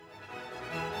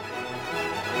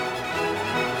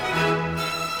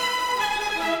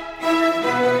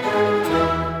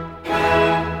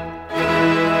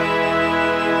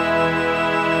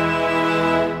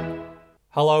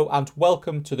Hello and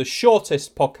welcome to the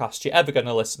shortest podcast you're ever going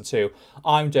to listen to.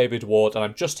 I'm David Ward and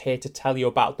I'm just here to tell you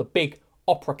about the big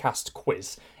Operacast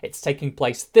quiz. It's taking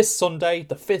place this Sunday,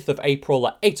 the 5th of April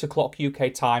at 8 o'clock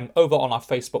UK time over on our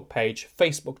Facebook page,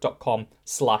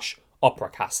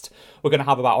 facebook.com/Operacast. We're going to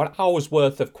have about an hour's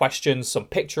worth of questions, some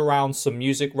picture rounds, some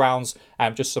music rounds,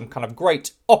 and just some kind of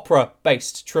great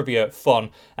opera-based trivia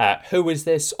fun. Who is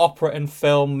this? Opera and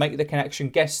film, make the connection,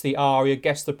 guess the aria,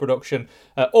 guess the production,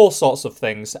 all sorts of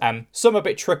things. Some a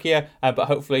bit trickier, but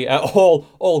hopefully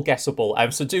all guessable.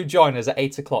 So do join us at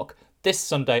 8 o'clock this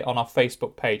Sunday on our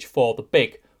Facebook page for the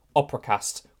big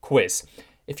Operacast quiz.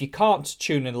 If you can't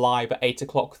tune in live at 8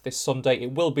 o'clock this Sunday,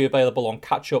 it will be available on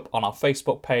Catch Up on our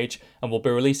Facebook page, and we'll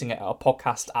be releasing it at a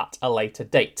podcast at a later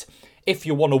date. If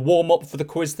you want to warm up for the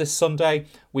quiz this Sunday,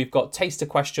 we've got taster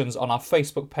questions on our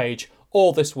Facebook page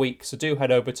all this week, so do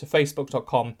head over to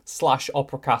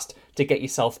facebook.com/Operacast to get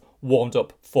yourself warmed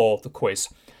up for the quiz.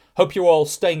 Hope you're all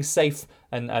staying safe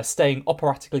and staying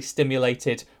operatically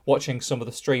stimulated, watching some of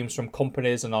the streams from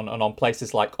companies and on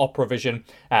places like Operavision.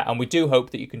 And we do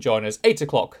hope that you can join us 8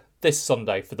 o'clock this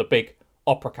Sunday for the big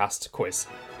Operacast quiz.